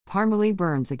Parmelee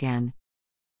burns again.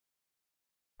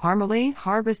 Parmelee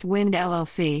Harvest Wind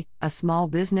LLC, a small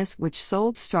business which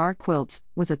sold star quilts,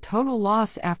 was a total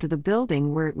loss after the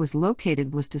building where it was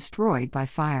located was destroyed by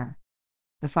fire.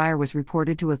 The fire was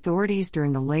reported to authorities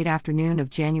during the late afternoon of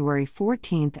January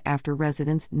 14 after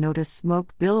residents noticed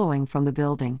smoke billowing from the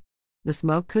building. The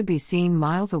smoke could be seen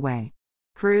miles away.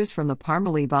 Crews from the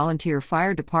Parmelee Volunteer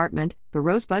Fire Department, the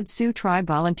Rosebud Sioux Tribe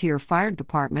Volunteer Fire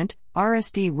Department,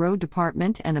 RSD Road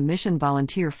Department, and the Mission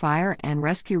Volunteer Fire and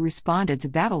Rescue responded to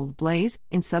battle the blaze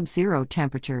in sub-zero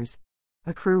temperatures.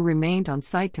 A crew remained on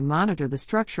site to monitor the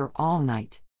structure all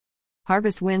night.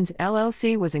 Harvest Winds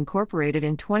LLC was incorporated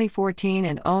in 2014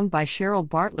 and owned by Cheryl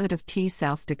Bartlett of T,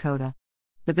 South Dakota.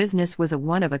 The business was a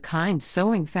one-of-a-kind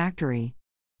sewing factory.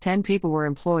 10 people were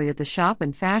employed at the shop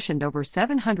and fashioned over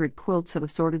 700 quilts of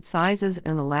assorted sizes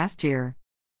in the last year.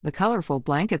 The colorful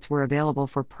blankets were available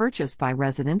for purchase by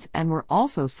residents and were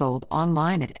also sold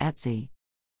online at Etsy.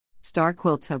 Star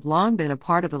quilts have long been a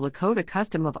part of the Lakota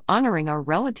custom of honoring our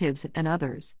relatives and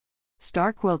others.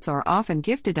 Star quilts are often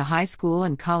gifted to high school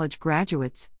and college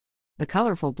graduates. The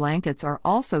colorful blankets are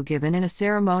also given in a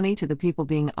ceremony to the people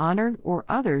being honored or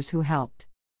others who helped.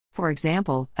 For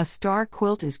example, a star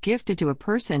quilt is gifted to a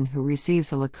person who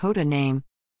receives a Lakota name.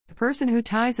 The person who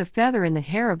ties a feather in the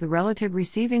hair of the relative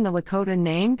receiving the Lakota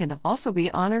name can also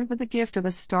be honored with the gift of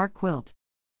a star quilt.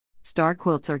 Star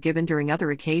quilts are given during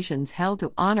other occasions held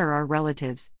to honor our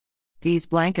relatives. These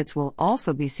blankets will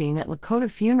also be seen at Lakota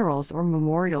funerals or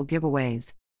memorial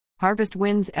giveaways. Harvest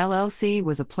Winds LLC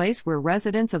was a place where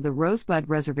residents of the Rosebud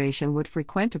Reservation would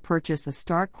frequent to purchase a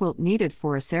star quilt needed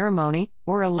for a ceremony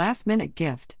or a last-minute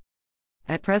gift.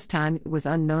 At press time, it was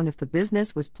unknown if the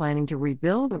business was planning to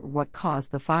rebuild or what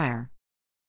caused the fire.